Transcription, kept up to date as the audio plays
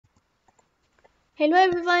Hello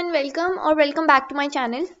everyone, welcome back to my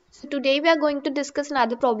channel. So today we are going to discuss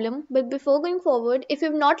another problem. But before going forward, if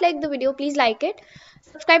you've not liked the video, please like it.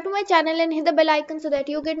 Subscribe to my channel and hit the bell icon so that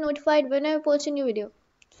you get notified when I post a new video.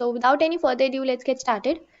 So without any further ado, let's get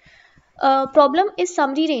started. Problem is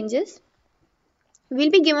summary ranges.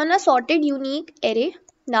 We'll be given a sorted unique array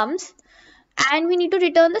nums and we need to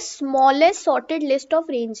return the smallest sorted list of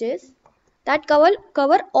ranges that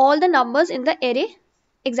cover all the numbers in the array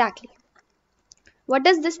exactly. What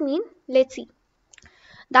does this mean? Let's see.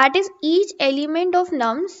 That is each element of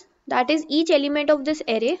nums, that is each element of this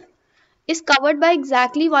array is covered by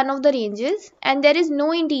exactly one of the ranges and there is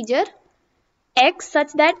no integer x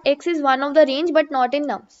such that x is one of the range but not in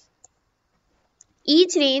nums.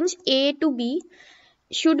 Each range a to b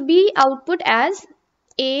should be output as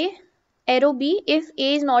a arrow b if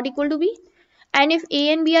a is not equal to b, and if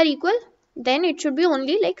a and b are equal then it should be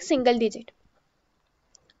only like single digit,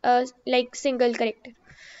 like single character.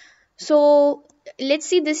 So let's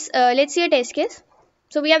see this, let's see a test case.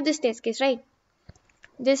 So we have this test case, right?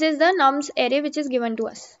 This is the nums array which is given to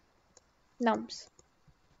us. Nums.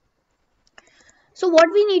 So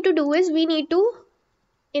what we need to do is we need to,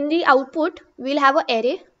 in the output, we'll have an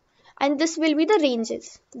array and this will be the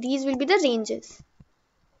ranges. These will be the ranges.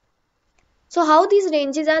 So how these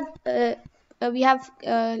ranges are, we have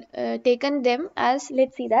taken them as,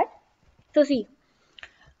 let's see that. So see,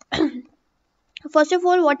 first of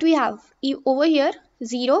all, what we have over here,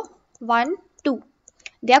 0, 1, 2.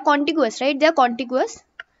 They are contiguous, right? They are contiguous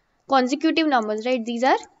consecutive numbers, right? These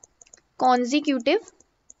are consecutive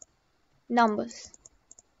numbers.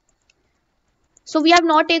 So we have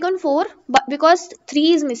not taken 4 but because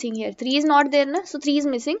 3 is missing here. 3 is not there na? So 3 is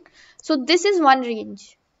missing. So this is one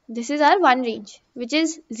range. This is our one range, which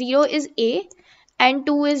is 0 is A and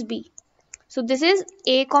 2 is B. So this is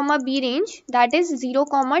A comma B range, that is 0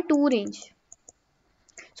 comma 2 range.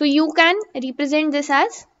 So you can represent this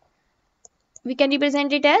as, we can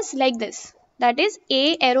represent it as like this. That is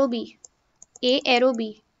A arrow B. A arrow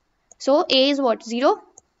B. So A is what? 0.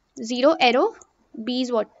 0 arrow. B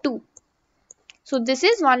is what? 2. So this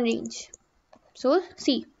is one range. So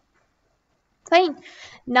C. Fine.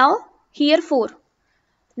 Now here 4.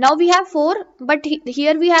 Now we have 4 but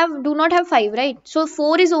here we have do not have 5, right? So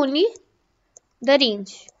 4 is only the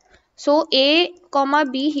range. So A comma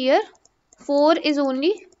B here 4 is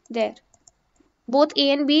only there. Both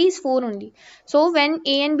A and B is 4 only. So when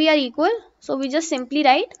A and B are equal, so we just simply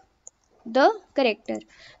write the character.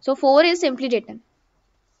 So 4 is simply written.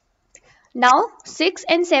 Now 6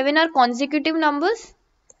 and 7 are consecutive numbers.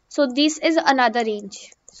 So this is another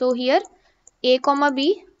range. So here A comma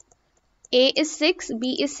B, A is 6,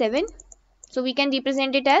 B is 7. So we can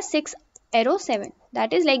represent it as 6 arrow 7.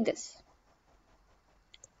 That is like this.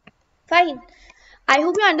 Fine. I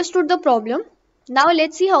hope you understood the problem. Now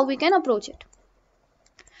let's see how we can approach it.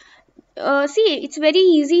 See, it's very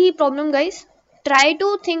easy problem, guys. Try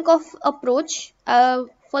to think of approach.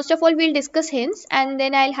 First of all, we'll discuss hints and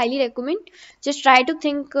then I'll highly recommend just try to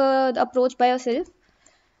think the approach by yourself.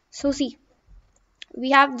 So see,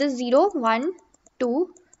 we have this 0, 1,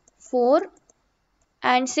 2, 4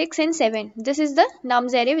 and 6 and 7. This is the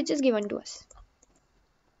nums array which is given to us.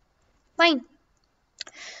 Fine.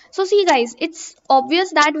 So see guys, it's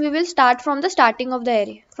obvious that we will start from the starting of the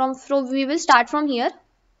array. We will start from here.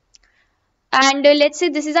 And let's say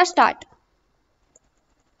this is our start.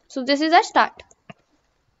 So this is our start.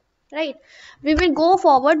 Right. We will go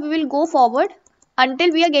forward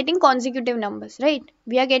until we are getting consecutive numbers. Right.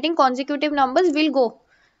 We are getting consecutive numbers, we'll go.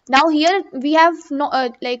 Now here we have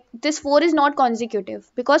no like this 4 is not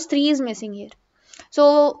consecutive because 3 is missing here.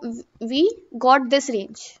 So we got this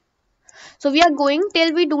range. So we are going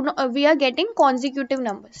till we are getting consecutive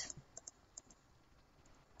numbers.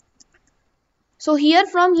 So here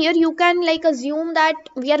from here you can like assume that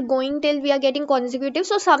we are going till we are getting consecutive.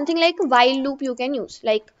 So something like while loop you can use,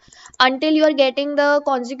 like until you are getting the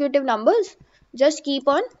consecutive numbers, just keep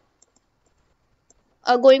on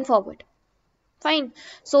going forward. Fine.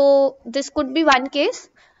 So this could be one case.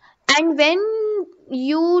 And when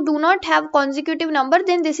you do not have consecutive number,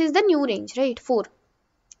 then this is the new range, right? 4.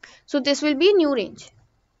 So this will be new range.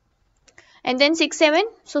 And then 6, 7.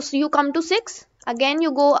 So you come to 6. Again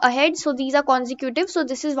you go ahead. So these are consecutive. So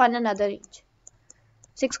this is one another range.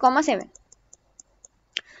 6, 7.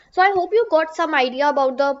 So I hope you got some idea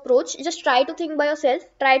about the approach. Just try to think by yourself.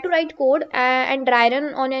 Try to write code and dry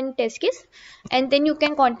run on a test case. And then you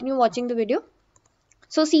can continue watching the video.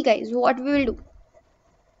 So see guys, what we will do.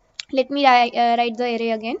 Let me write the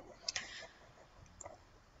array again.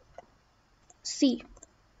 See.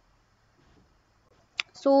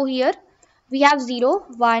 So here we have 0,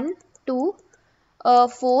 1, 2,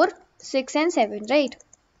 4, 6 and 7, right?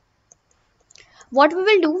 What we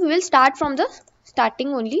will do, we will start from the starting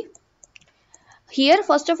only. Here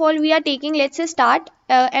first of all we are taking, let's say, start,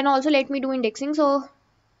 and also let me do indexing. So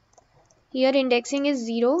here indexing is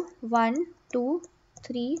 0, 1, 2,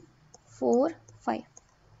 3, 4, 5.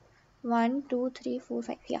 1, 2, 3, 4,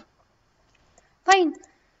 5. Yeah, fine.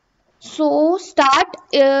 So start,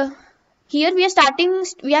 here we are starting,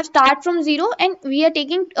 we have start from 0 and we are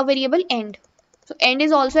taking a variable end. So end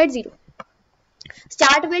is also at 0.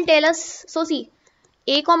 Start will tell us, so see,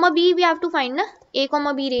 a comma b we have to find na, a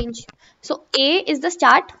comma b range. So a is the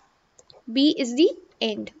start, b is the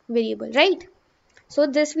end variable, right? So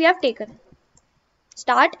this we have taken,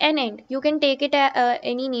 start and end. You can take it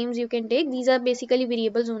any names you can take. These are basically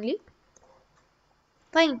variables only.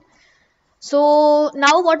 Fine. So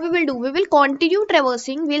now what we will do, we will continue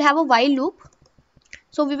traversing. We'll have a while loop.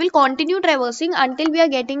 So we will continue traversing until we are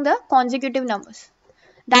getting the consecutive numbers.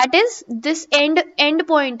 That is this end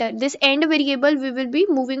pointer, this end variable we will be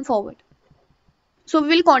moving forward. So we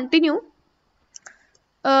will continue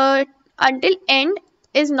until end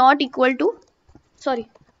is not equal to, sorry,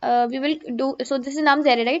 we will do, so this is nums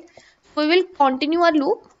array, right? So we will continue our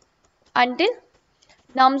loop until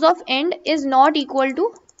nums of end is not equal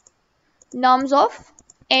to nums of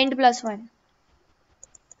end plus 1.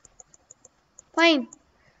 Fine.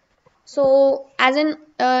 So as in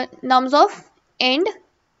nums of end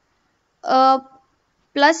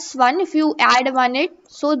plus 1, if you add 1 it,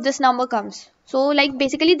 so this number comes. So like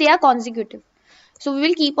basically they are consecutive. So we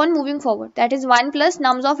will keep on moving forward. That is 1 plus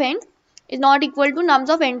nums of end is not equal to nums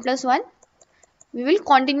of end plus 1. We will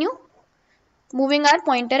continue moving our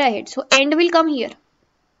pointer ahead. So end will come here.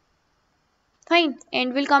 Fine.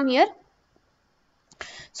 End will come here.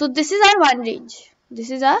 So this is our one range.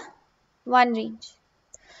 This is our one range.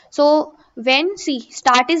 So when, see,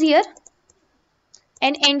 start is here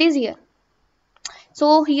and end is here.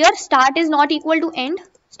 So here start is not equal to end.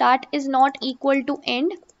 Start is not equal to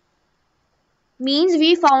end means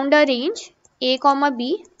we found a range a comma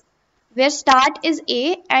b where start is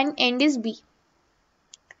a and end is b.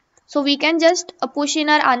 So we can just push in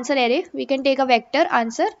our answer array. We can take a vector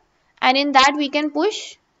answer and in that we can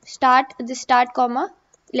push start, this start comma,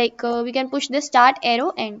 like we can push this start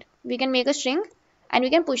arrow end. We can make a string and we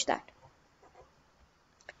can push that.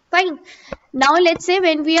 Fine. Now let's say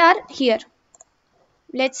when we are here,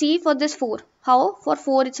 let's see for this 4, how for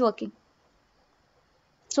 4 it's working.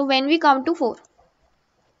 So when we come to 4,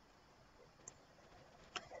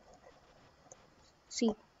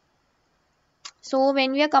 see, so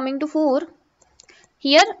when we are coming to 4,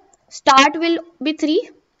 here start will be 3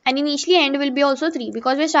 and initially end will be also 3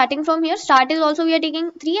 because we are starting from here. Start is also we are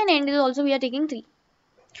taking 3 and end is also we are taking 3.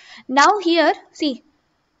 Now here, see,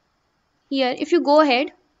 here if you go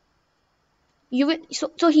ahead, you will,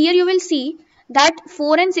 so here you will see that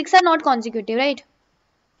 4 and 6 are not consecutive, right?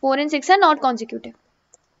 4 and 6 are not consecutive.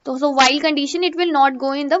 So while condition, it will not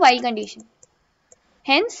go in the while condition.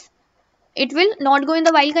 Hence, it will not go in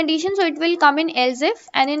the while condition. So it will come in else if,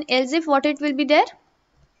 and in else if what it will be there?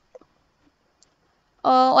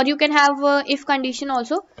 Or you can have if condition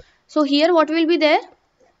also. So here what will be there?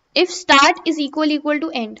 If start is equal to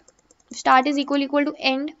end. If start is equal to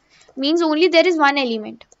end means only there is one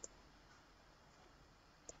element.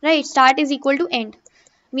 Right, start is equal to end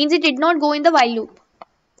means it did not go in the while loop.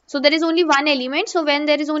 So there is only one element. So when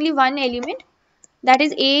there is only one element, that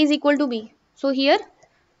is a is equal to b. So here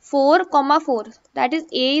 4 comma 4, that is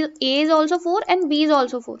a is also 4 and b is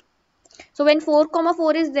also 4. So when 4 comma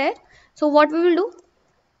 4 is there, so what we will do?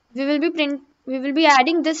 We will be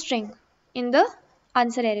adding this string in the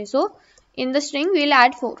answer array. So in the string we will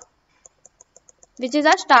add 4, which is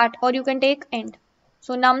our start, or you can take end.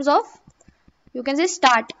 So nums of, you can say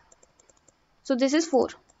start. So this is 4.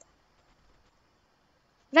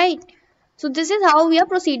 Right. So this is how we are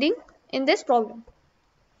proceeding in this problem.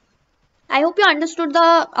 I hope you understood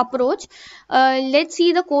the approach. Let's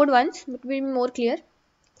see the code once. It will be more clear.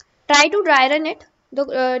 Try to dry run it,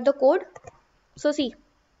 the code. So see,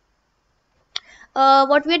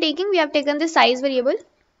 what we are taking, we have taken the size variable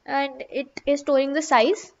and it is storing the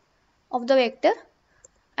size of the vector,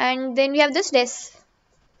 and then we have this des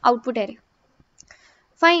output array.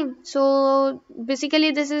 Fine. So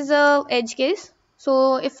basically this is a edge case.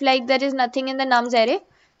 So if like there is nothing in the nums array,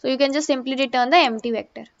 so you can just simply return the empty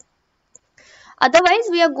vector. Otherwise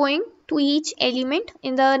we are going to each element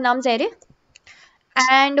in the nums array,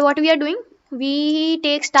 and what we are doing, we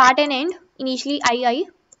take start and end initially I.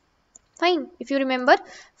 Fine. If you remember,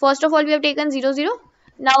 first of all we have taken 0 0.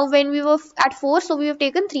 Now when we were at 4, so we have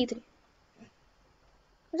taken 3 3.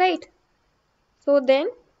 Right. So then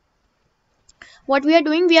what we are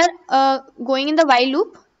doing, we are going in the while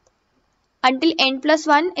loop until n plus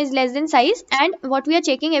 1 is less than size, and what we are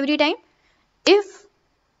checking every time, if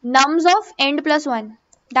nums of end plus 1,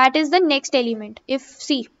 that is the next element. If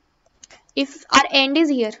see, if our end is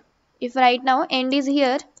here, if right now end is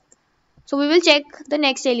here, so we will check the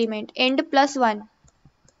next element, end plus 1,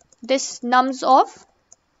 this nums of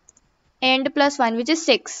end plus 1, which is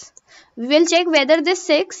 6. We will check whether this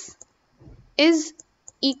 6 is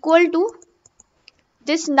equal to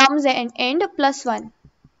this nums end plus 1.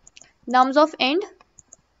 Nums of end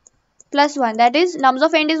plus 1, that is nums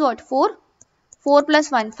of end is what? 4. 4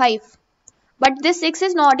 plus 1, 5. But this 6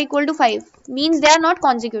 is not equal to 5. Means they are not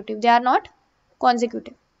consecutive. They are not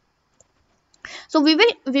consecutive. So we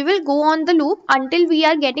will go on the loop until we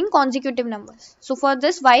are getting consecutive numbers. So for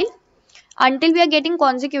this while, until we are getting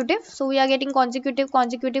consecutive, so we are getting consecutive,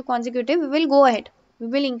 we will go ahead. We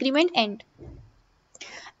will increment end.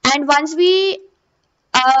 And once we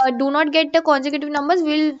do not get the consecutive numbers,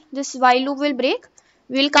 this while loop will break.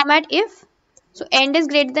 We will come at if. So end is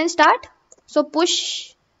greater than start. So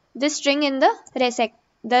push this string in the res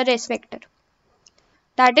vector.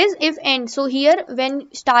 That is if end. So here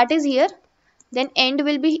when start is here, then end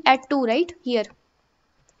will be at 2, right? Here.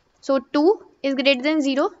 So 2 is greater than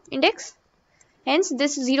 0 index. Hence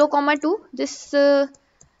this 0, 2, this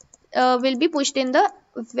will be pushed in the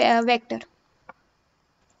vector.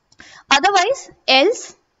 Otherwise,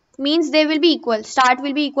 else means they will be equal. Start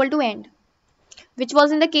will be equal to end, which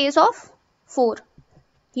was in the case of 4.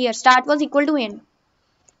 Here start was equal to end.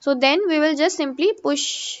 So then we will just simply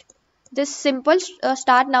push this simple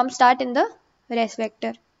start num start in the res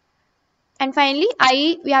vector. And finally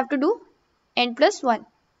we have to do end plus 1.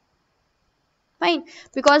 Fine.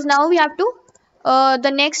 Because now we have to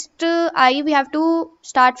the next we have to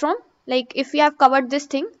start from, like if we have covered this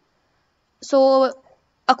thing. So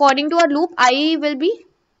according to our loop, I will be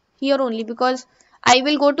here only because I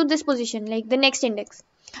will go to this position, like the next index.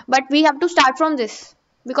 But we have to start from this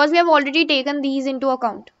because we have already taken these into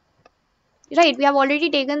account. Right, we have already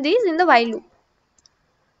taken these in the while loop.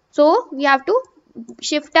 So we have to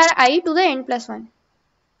shift our I to the n plus 1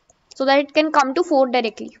 so that it can come to 4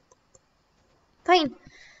 directly. Fine.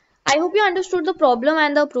 I hope you understood the problem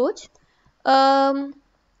and the approach.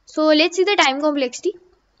 So let's see the time complexity.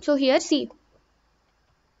 So here see.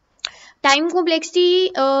 Time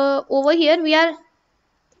complexity over here we are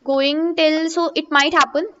going till, so it might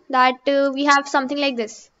happen that we have something like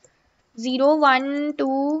this. 0, 1,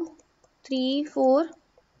 2, 3, 4.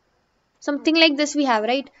 Something like this we have,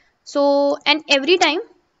 right? So, and every time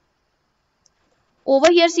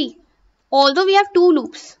over here see, although we have two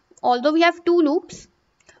loops,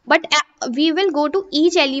 but we will go to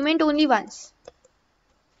each element only once.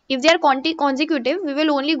 If they are consecutive, we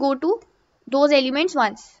will only go to those elements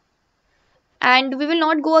once. And we will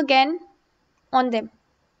not go again on them.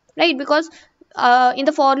 Right? Because in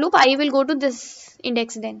the for loop, I will go to this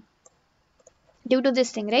index then. Due to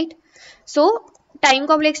this thing, right? So, time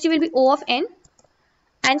complexity will be O of n.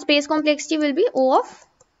 And space complexity will be O of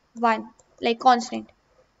 1. Like constant.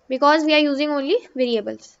 Because we are using only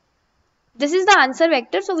variables. This is the answer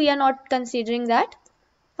vector, so we are not considering that.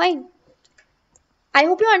 Fine. I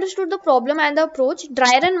hope you understood the problem and the approach.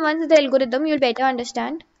 Dry run once the algorithm, you'll better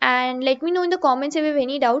understand. And let me know in the comments if you have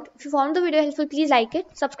any doubt. If you found the video helpful, please like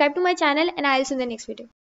it. Subscribe to my channel and I'll see you in the next video.